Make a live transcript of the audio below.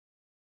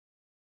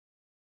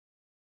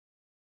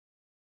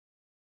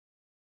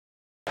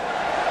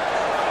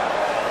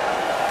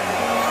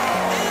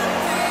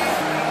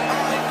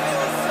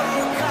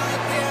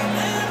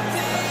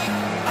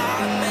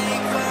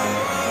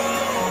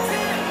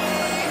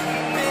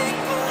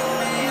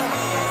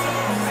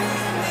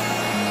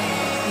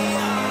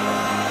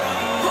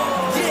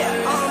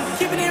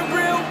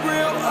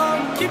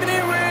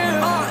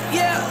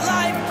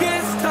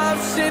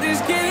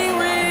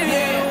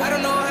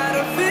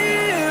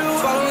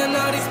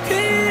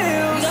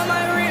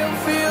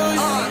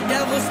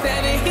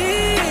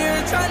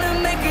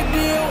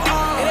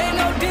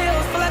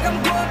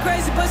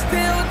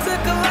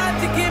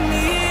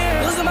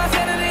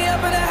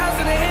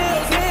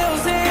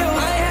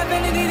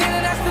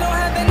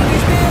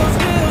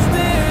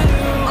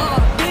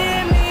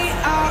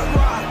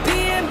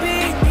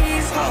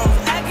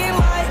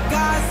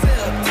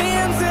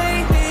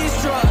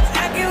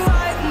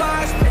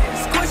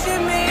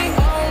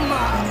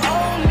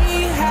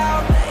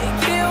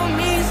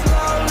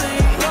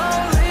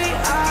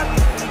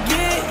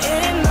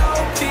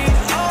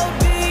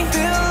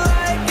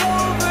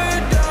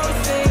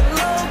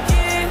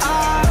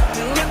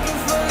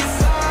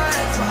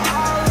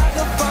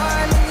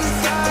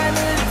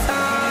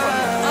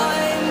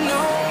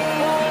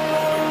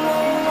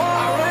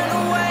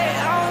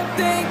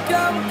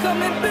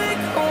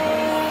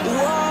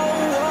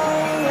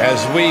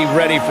As we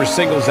ready for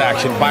singles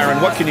action, Byron,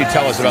 what can you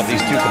tell us about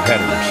these two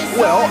competitors?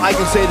 Well, I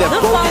can say that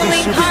both of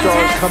these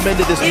superstars come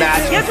into this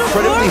match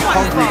incredibly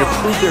hungry to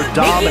prove their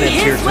dominance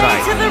here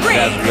tonight.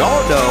 As we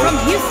all know,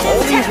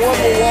 only one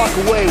will walk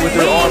away with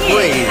their arm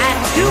raised. At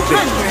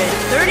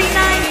 239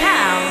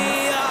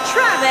 pounds,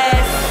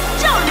 Travis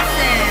Johnson.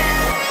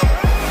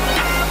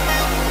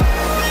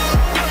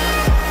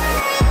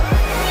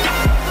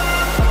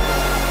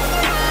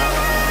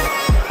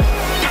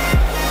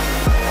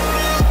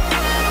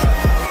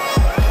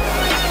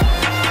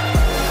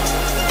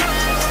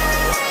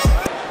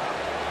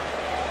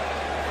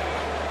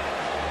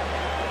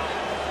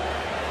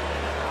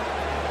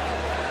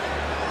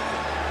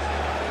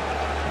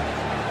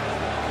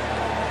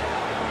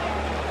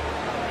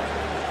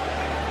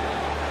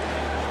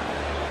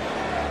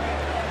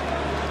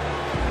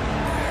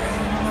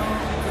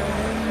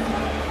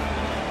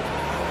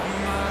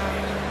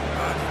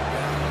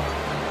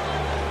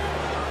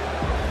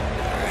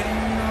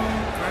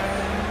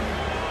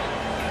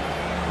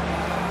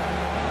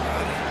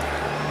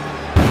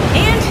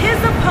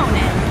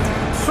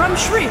 From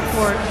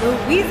Shreveport,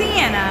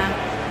 Louisiana,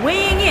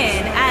 weighing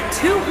in at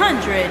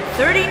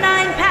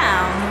 239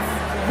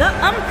 pounds, the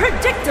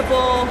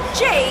unpredictable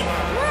Jake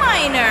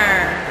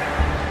Miner.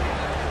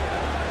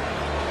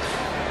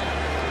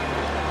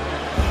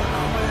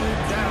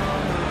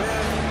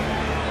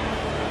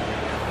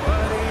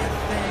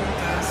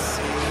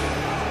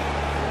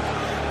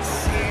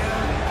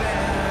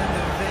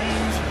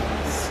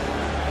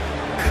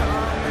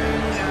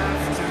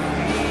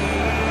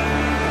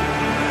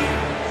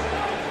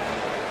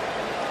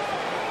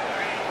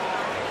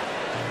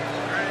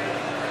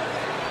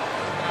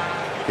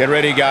 Get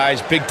ready,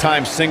 guys.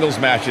 Big-time singles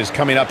matches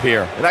coming up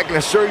here. And I can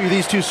assure you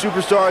these two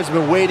superstars have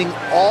been waiting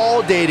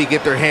all day to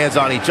get their hands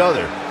on each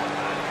other.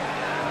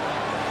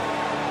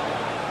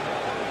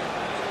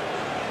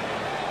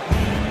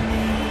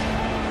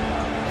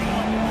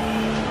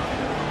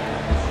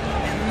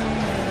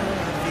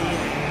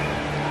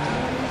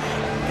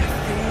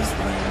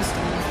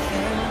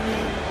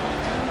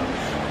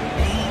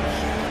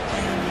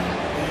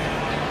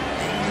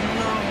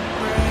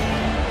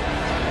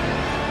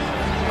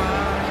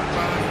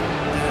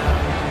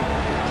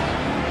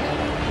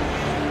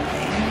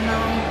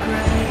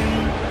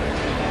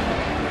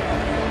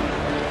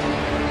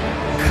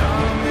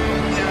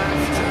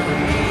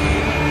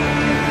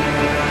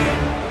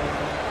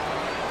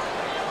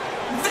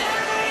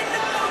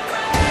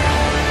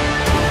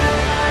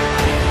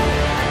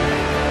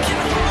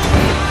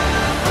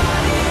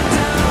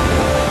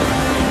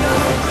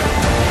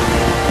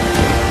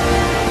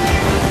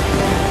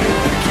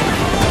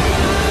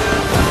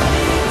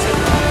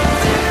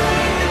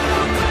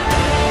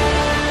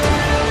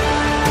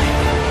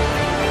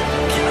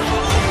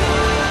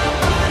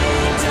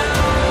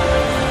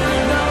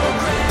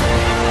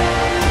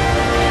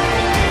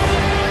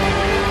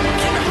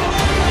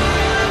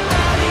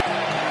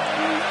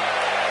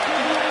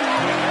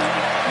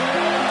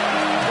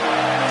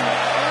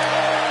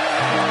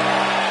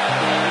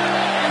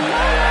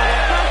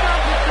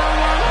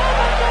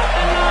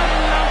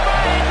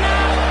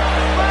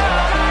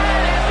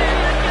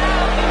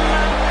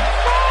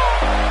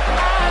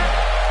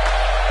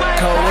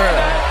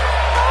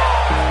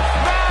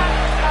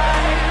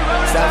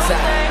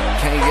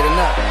 Can't get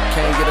enough,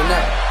 can't get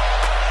enough.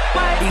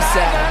 East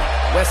side,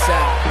 west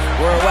side,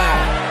 worldwide.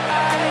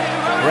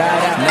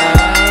 Right out now,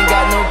 I ain't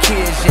got no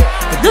kids yet.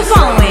 The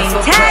following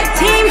tag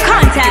team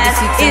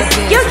contest is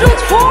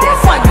scheduled for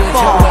one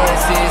fall.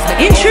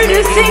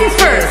 Introducing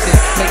first,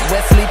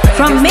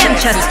 from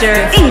Manchester,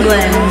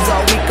 England,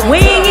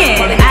 weighing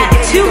in at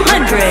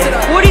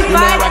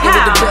 245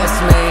 pounds,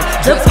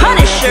 the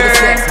Punisher,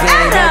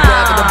 Adam.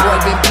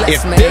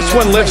 If this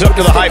one lives up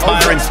to the hype,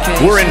 Byron,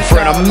 we're in for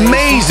an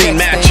amazing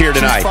match here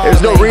tonight.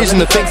 There's no reason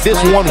to think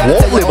this one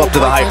won't live up to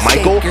the hype,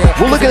 Michael.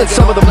 We're looking at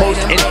some of the most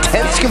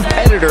intense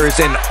competitors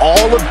in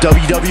all of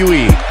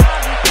WWE.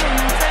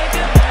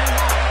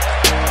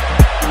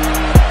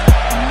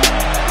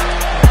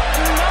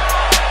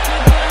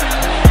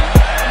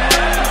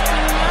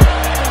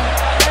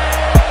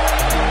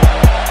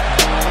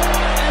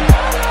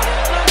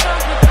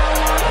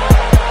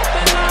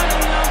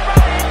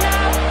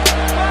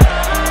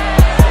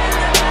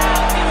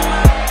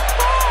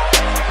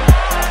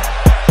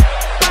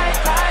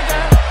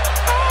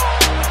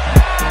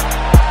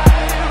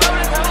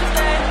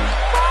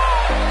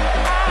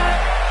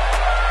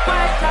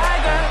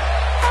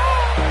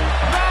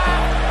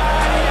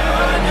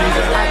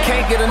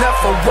 Get enough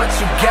for what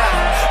you got.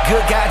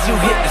 Good God, you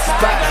hit the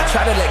spot.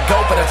 Try to let go,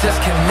 but I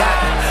just cannot.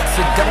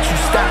 So don't you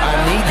stop, I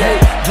need that.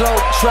 Glow,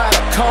 try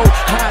to cold,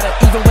 hotter,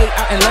 even way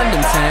out in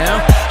London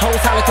town. Hoes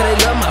holler 'cause they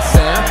love my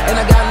sound,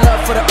 and I got love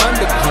for the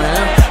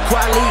underground.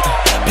 Quality,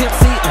 Pimp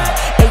C,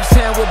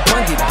 H-Town will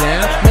bung it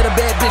down. Met a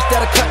bad bitch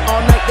that'll cut all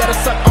night, that'll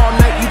suck all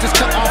night. You just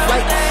cut off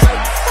light.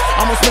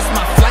 Almost missed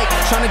my flight,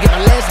 trying to get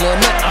my last little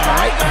nut,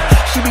 alright.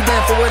 She be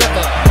down for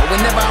whatever,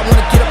 whenever I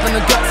wanna get up in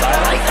the guts,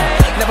 alright.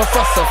 Never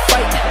fuss or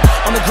fight,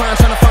 on the grind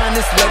trying to find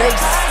this red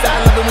ace. I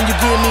love it when you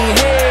give me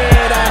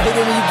head, I hate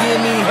it when you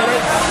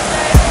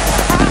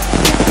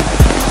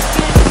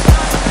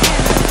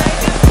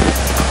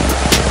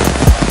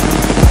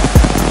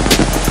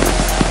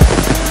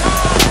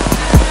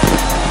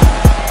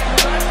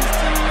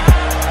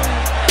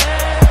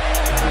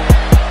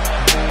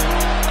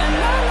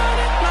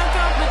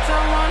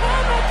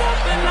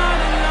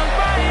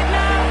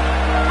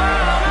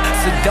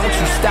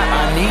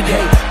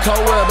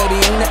Cold world, baby,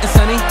 ain't nothing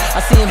sunny. I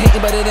see him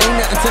hating, but it ain't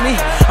nothing to me.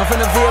 I'm from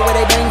the Ville where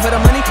they bang for the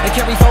money and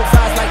carry 4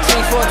 5s like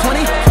change for a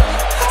 20.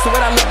 So what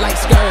I look like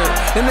skirt?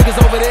 Them niggas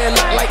over there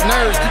look like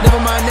nerds.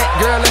 Never mind that,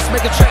 girl, let's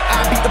make a track.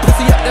 I beat the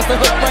pussy up, that's the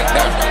hook right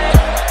there.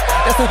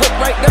 That's the hook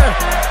right there.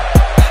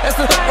 That's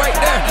the hook right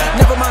there.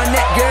 Never mind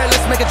that, girl,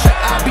 let's make a track.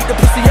 I beat the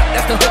pussy up,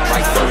 that's the hook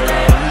right there.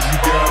 You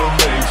gotta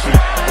make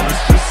it, let's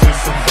just say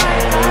some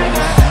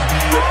balls. You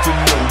be up to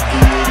no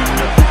good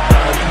and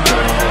everybody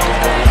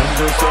knows.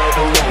 First I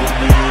don't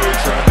want me, they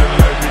tried to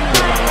let me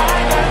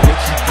down. But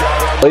you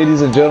gotta.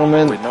 Ladies and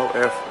gentlemen,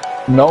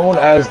 known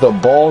as the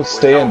Bald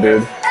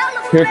Standard,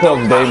 here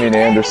comes Damian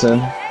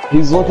Anderson.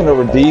 He's looking to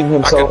redeem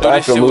himself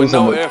after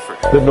losing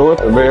the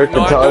North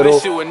American title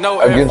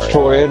against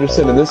Troy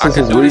Anderson, and this is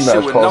his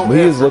rematch call.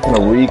 He is looking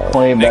to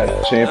reclaim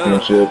that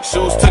championship.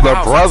 The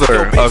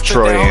brother of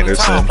Troy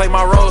Anderson.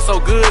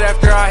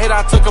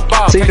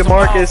 See,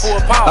 DeMarcus,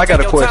 I got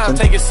a question.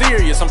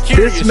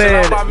 This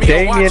man,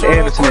 Damian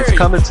Anderson, is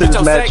coming to this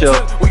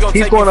matchup.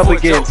 He's going up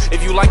against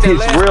his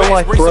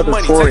real-life brother,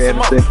 Troy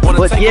Anderson,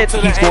 but yet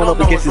he's going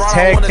up against his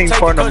tag team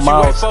partner,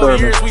 Miles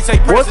Thurman.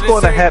 What's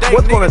going to happen?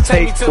 What's going to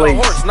take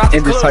place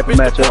in this type of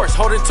matchup?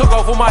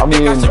 I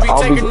mean,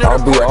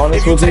 I'll be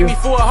honest with you.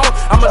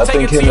 I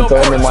think him and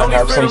Thurman might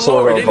have some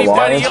sort of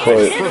alliance,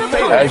 but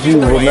as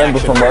you remember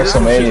from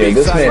WrestleMania,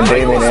 this man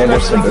Damian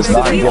Anderson does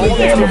not give a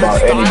damn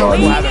about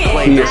anybody.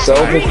 He is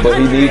selfish, but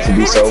he needs to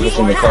be selfish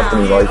in a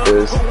company like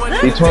this.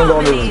 He turned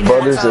on his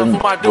brothers in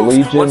the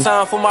Legion,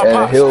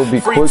 and he'll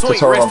be quick to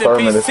turn on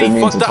Thurman if it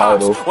means a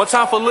title.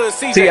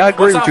 See, I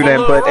agree with you,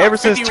 Dan, but ever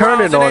since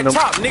turning on him,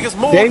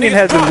 Damian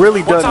hasn't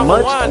really done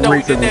much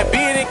recently.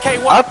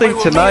 I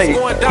think tonight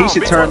he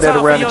should turn that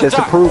around and just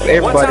to prove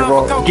everybody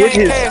wrong. Get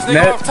his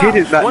not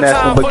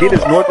national, but get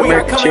his North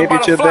American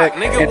championship back,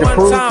 and to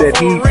prove that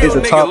he is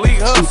a top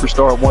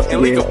superstar once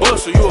again. The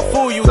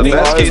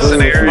best case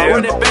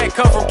scenario. The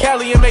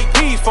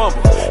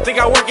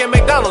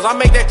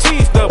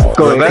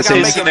best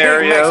case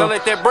scenario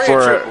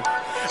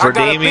for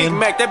Damian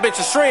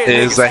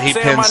is that he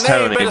pins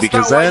Tony,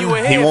 because then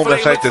he won't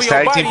affect his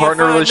tag team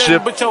partner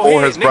relationship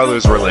or his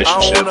brother's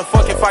relationship.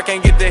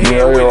 Yeah,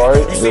 you're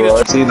right. You're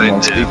right. See them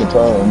on speaking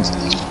terms.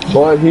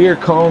 But here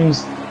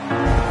comes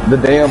the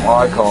damn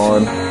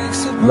icon,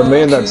 the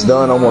man that's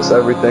done almost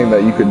everything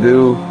that you could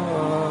do,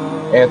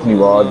 Anthony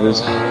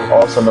Rogers,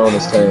 also known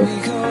as Tank.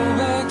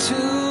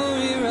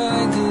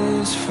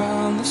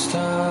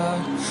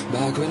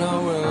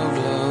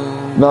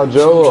 Now,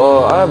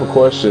 Joe, I have a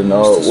question.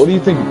 What do you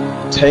think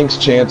Tank's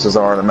chances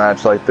are in a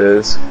match like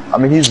this? I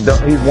mean, he's won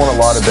a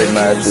lot of big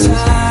matches.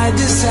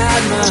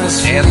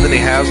 Anthony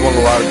has won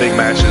a lot of big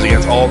matches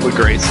against all the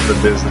greats in the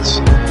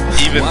business.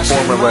 Even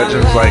former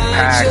legends like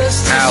Pac,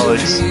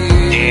 Alex,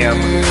 Am,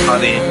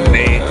 Honey,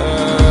 Nate.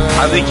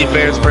 I think he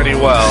fares pretty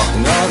well.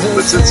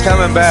 But since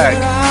coming back,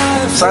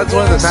 besides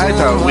winning the tag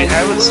title, we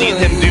haven't seen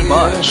him do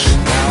much.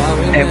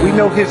 And we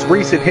know his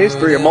recent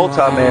history of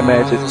multi-man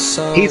matches.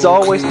 He's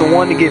always the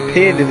one to get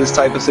pinned in this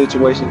type of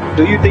situation.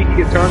 Do you think he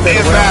can turn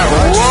that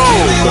around?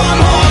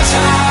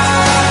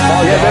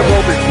 Yeah, that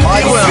rope is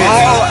mighty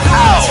all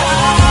out.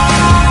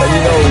 And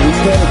you know, we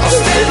can't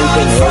expect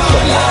anything less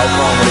from the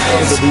icon when it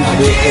comes to these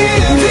big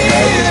pay-per-view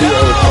matches. He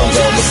always comes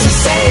out with some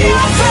stars.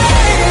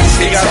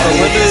 He got the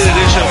limited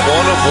edition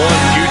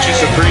 1-of-1 Gucci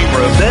Supreme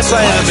robe. That's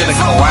not even been a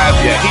collab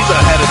yet. He's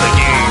ahead of the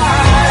game.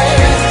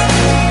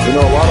 You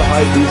know, a lot of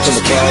hype beats in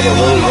the crowd are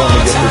really wanting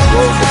to get this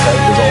road. The tech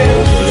is all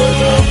over right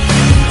now.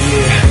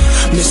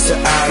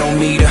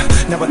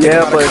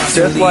 Yeah, but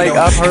just like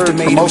I've heard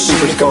from most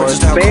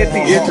superstars,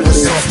 fancy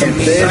entrances and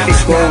fancy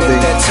clothing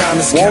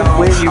won't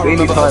win you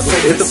any title.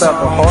 It's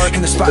about the heart,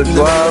 the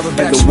drive,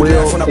 and the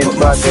will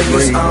inside the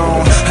ring.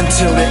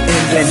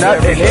 And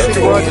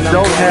Anthony Rogers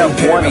don't have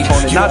one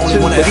opponent, not two,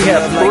 but he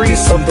has 3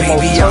 of the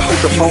most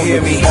toughest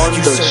opponents on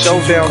the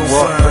Showdown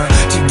roster.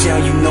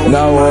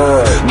 Now,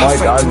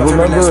 Mike, I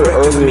remember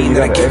earlier you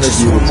got an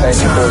interview with Tank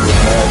before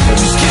this match, and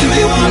he gave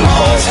you a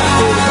call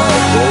before the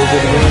match. What was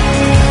it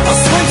again?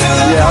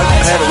 Yeah, I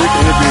had a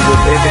recent interview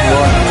with Anthony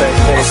Rogers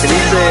backstage, and he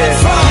said,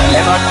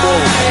 and I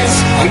quote,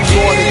 he's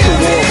going into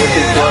war with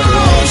his brother.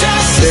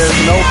 There's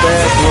no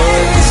bad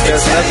blood,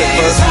 there's nothing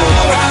personal,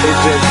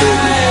 it's just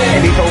business.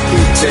 And he hopes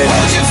that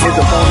his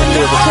opponent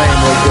feels the same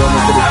way going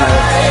into this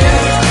match.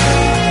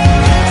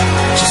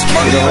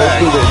 You know,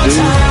 let's do that, dude.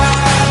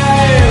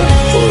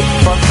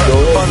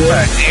 Fun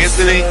fact,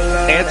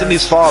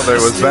 Anthony's father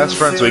was best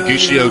friends with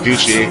Gucci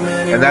Gucci,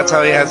 and that's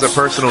how he has a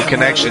personal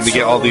connection to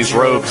get all these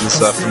robes and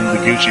stuff from the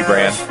Gucci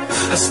brand.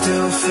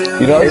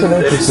 You know, it's an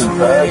interesting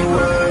fact.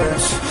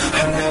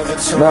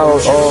 Now,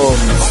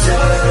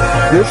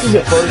 this is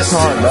the first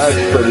time match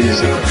for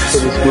this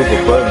group of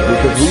friends,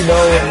 because we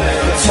know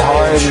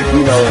behind,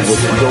 you know,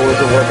 with the doors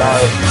and whatnot,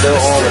 they're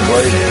all in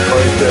great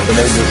friendship and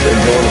they just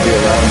enjoy to be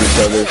around each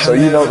other. So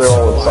you know they're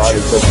all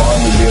excited to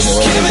finally be in the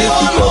ring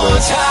against each other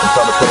and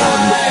try to put on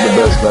the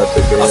best match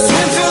they can.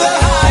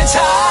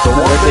 The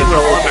one thing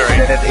we're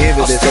wondering, at the end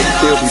of this, they can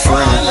still be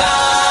friends.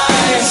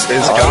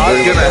 Is God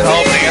gonna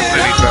help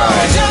Anthony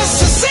tonight?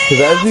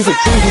 Because as you can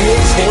see, he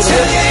is holding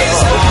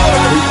up the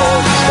star. He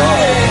calls the star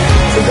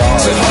the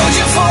God.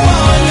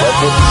 That's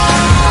what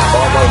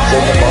almost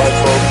signifies,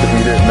 folks, if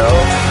you didn't know.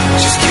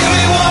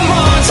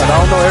 But I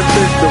don't know, ever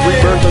since the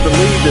rebirth of the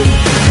league, and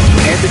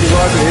Anthony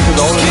Rogers is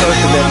the only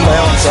person that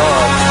found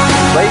God.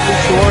 Lately,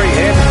 Corey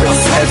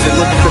Anderson has been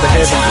looking to the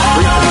heavens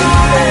recently,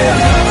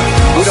 and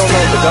we don't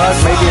know if the gods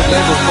may be a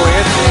favor for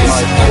Anthony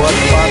tonight. We'll have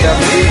to find out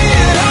the season.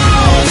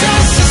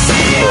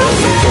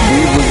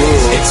 Indeed, we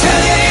will.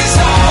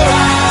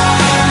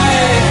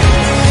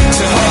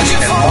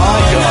 And my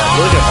God,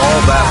 look at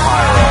all that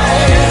pyro.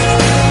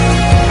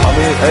 I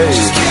mean, hey,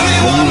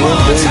 when you win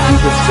big, you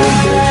can spin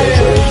big, they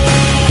say.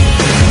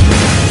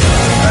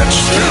 That's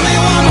true.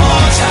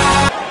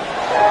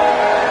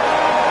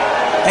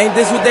 Ain't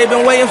this what they've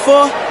been waiting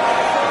for?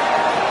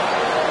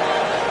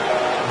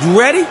 You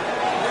ready?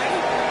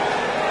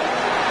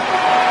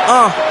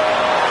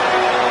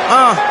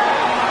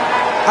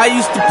 I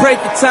used to pray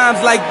for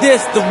times like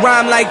this, to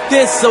rhyme like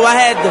this, so I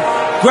had to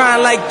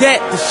grind like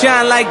that, to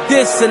shine like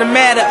this. In a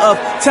matter of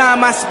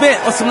time I spent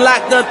on some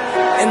locked up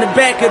in the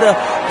back of the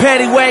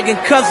paddy wagon,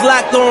 cuffs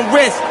locked on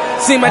wrist.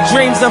 See my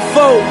dreams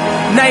unfold,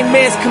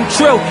 nightmares come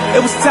true. It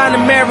was time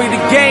to marry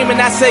the game,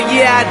 and I said,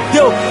 yeah, I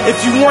do.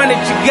 If you want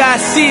it, you gotta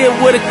see it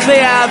with a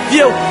clear eye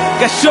view.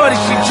 Got shorty,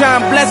 she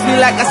tryin' bless me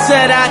like I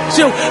said I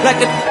chew,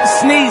 like a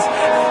sneeze.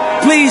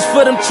 Please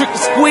for them trick and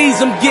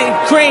squeeze, I'm getting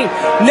cream.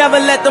 Never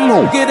let them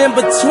get in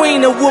between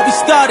of what we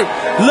started.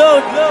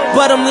 Lord,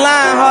 but I'm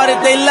lying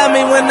hearted. They love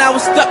me when I was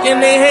stuck and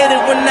they hated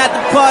when I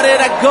departed.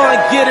 I go and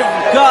get it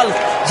regardless.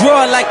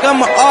 Draw it like I'm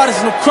an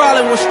artist. No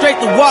crawling, went straight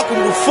to walking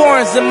with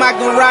foreigns in my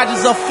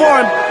garages. A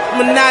foreign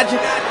menage,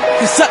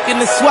 sucking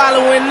and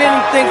swallowing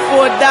anything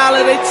for $1.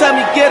 They tell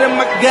me get him,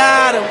 I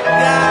got him.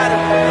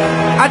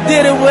 I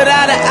did it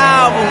without an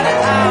album.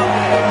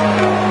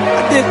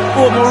 I did it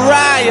for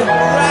Mariah.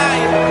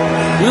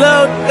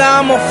 Lord,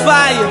 I'm on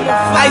fire.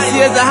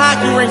 Icy as a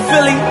hockey ring,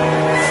 Philly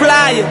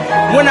flyer.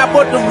 When I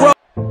bought the road.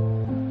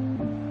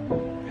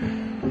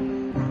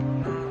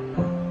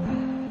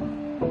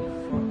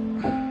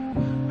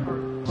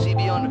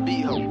 CB on the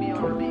beat, ho.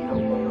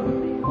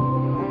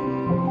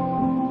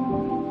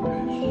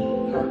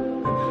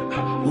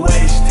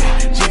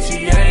 Wasted,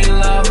 GTA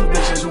love,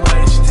 bitches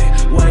wasted.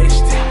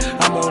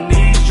 I'm on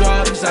these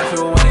drugs, I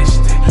feel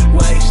wasted.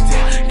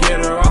 Get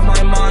her off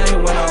my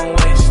mind when I'm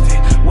wasted.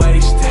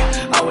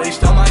 I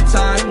waste all my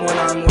time when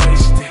I'm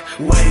wasted.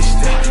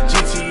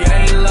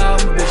 GTA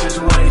love, bitches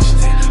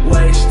wasted.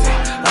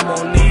 I'm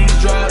on these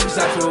drugs,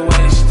 I feel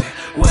wasted.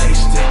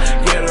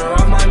 Get her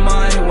off my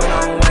mind when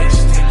I'm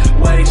wasted.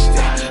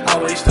 I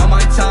waste all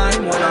my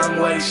time when I'm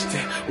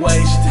wasted.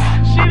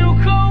 She do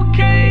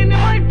cocaine in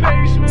my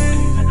basement.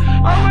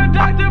 I'm a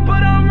doctor,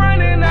 but I'm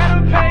running out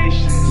of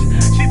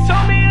patience. She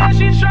told me that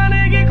she's trying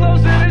to get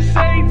closer to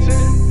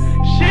Satan.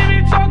 She be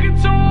talking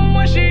to him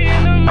when she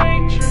in the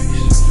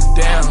Matrix.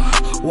 Damn,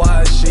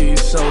 why is she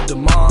so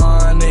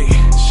demonic?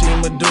 She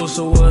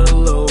Medusa with a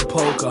little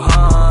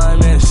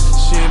Pocahontas.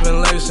 She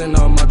been lacing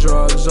up my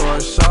drugs or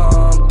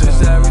something.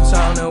 'Cause every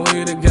time that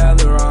we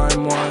together,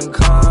 I'm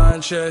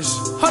unconscious.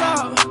 Hold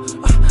up,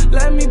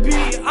 let me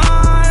be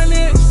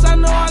honest. I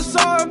know I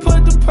saw her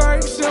put the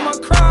perks in my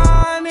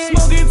chronic.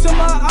 Smoking till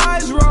my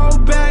eyes roll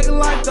back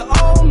like the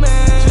old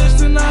man.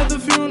 Just another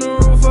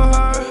funeral for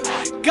her.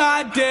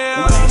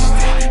 Goddamn.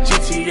 Wasted,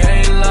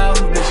 GTA love,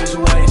 bitches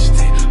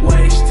wasted.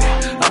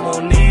 I'm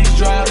on these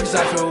drugs,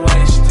 I feel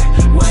wasted.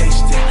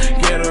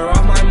 Get her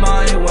off my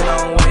mind when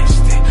I'm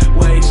wasted.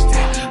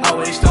 I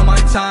waste all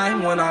my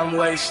time when I'm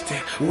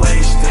wasted.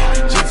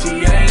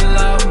 GTA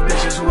love,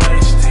 bitches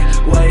wasted.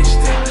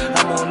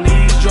 I'm on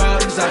these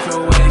drugs, I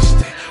feel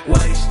wasted.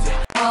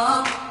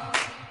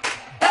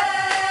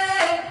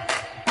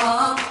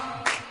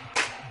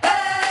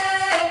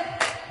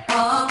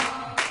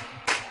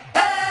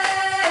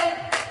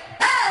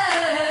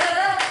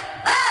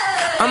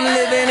 I'm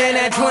living in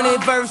that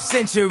 21st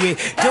century,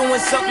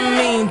 doing something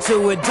mean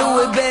to it. Do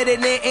it better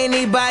than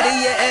anybody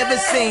you ever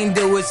seen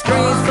do it.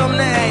 Screams from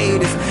the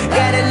haters,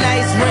 got a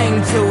nice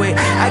ring to it.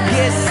 I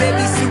guess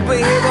every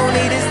superhero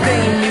need his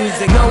theme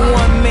music. No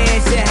one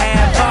man should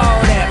have all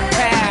that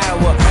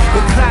power.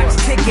 The clock's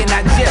ticking,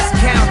 I just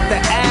count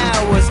the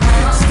hours.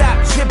 Stop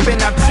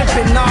tripping, I'm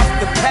tripping off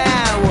the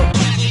power.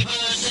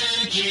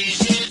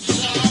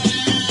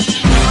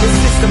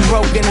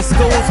 Broken, the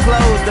school's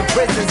closed, the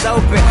prison's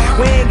open.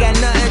 We ain't got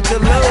nothing to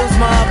lose,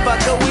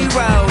 motherfucker, we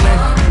rollin'.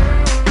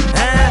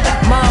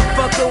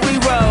 Motherfucker, we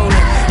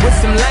rollin'. With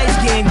some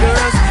light-skinned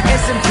girls and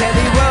some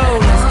Kelly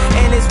Rollins.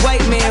 In this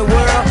white man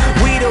world,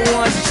 we the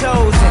ones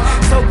chosen.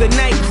 So good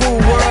night, cool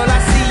world, I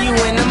see you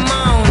in the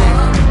morning.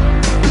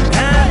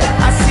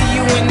 I see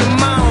you in the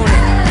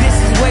morning. This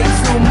is way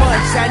too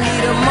much, I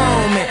need a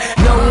moment.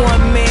 No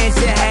one man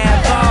should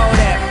have all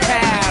that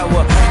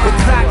power. The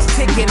clock's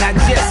ticking, I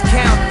just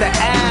count the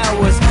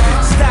hours.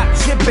 Stop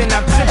tripping,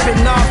 I'm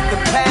tripping off the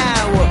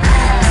power.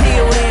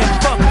 Till then,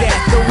 fuck that,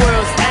 the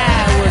world's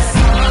ours.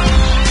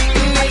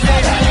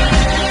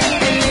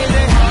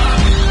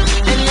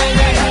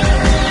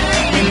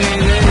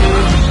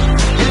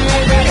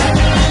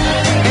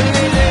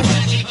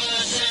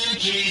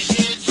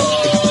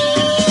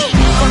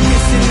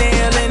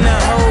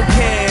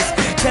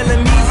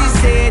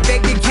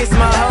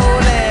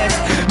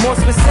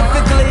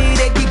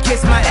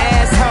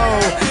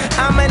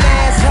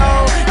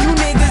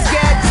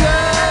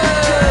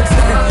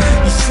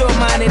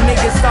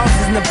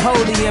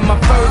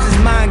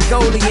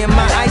 goalie in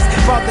my ice,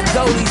 fought the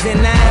goalies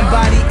and I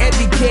embody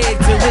every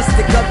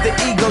characteristic of the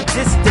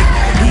egotistic.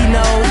 He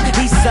knows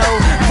he's so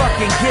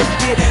fucking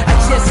gifted. I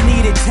just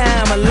needed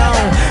time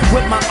alone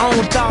with my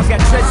own thoughts.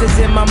 Got treasures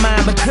in my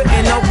mind, but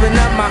couldn't open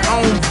up my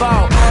own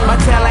vault. My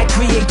talent,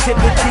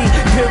 creativity,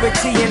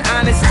 purity, and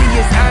honesty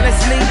is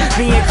honestly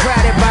being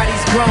crowded by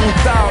these grown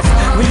thoughts.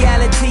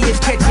 Reality is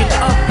catching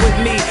up with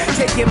me,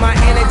 taking my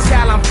inner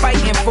child. I'm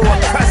fighting for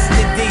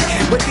custody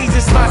with these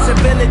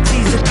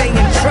responsibilities that they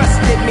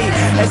entrusted me.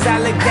 As I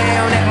look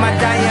down at my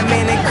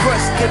diamond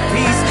encrusted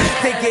piece,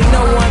 thinking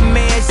no one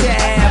man should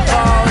have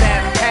all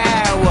that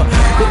power.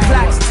 The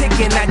clock's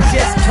ticking, I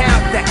just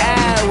count the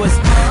hours.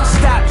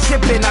 Stop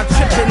tripping, I'm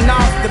tripping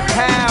off the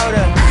powder.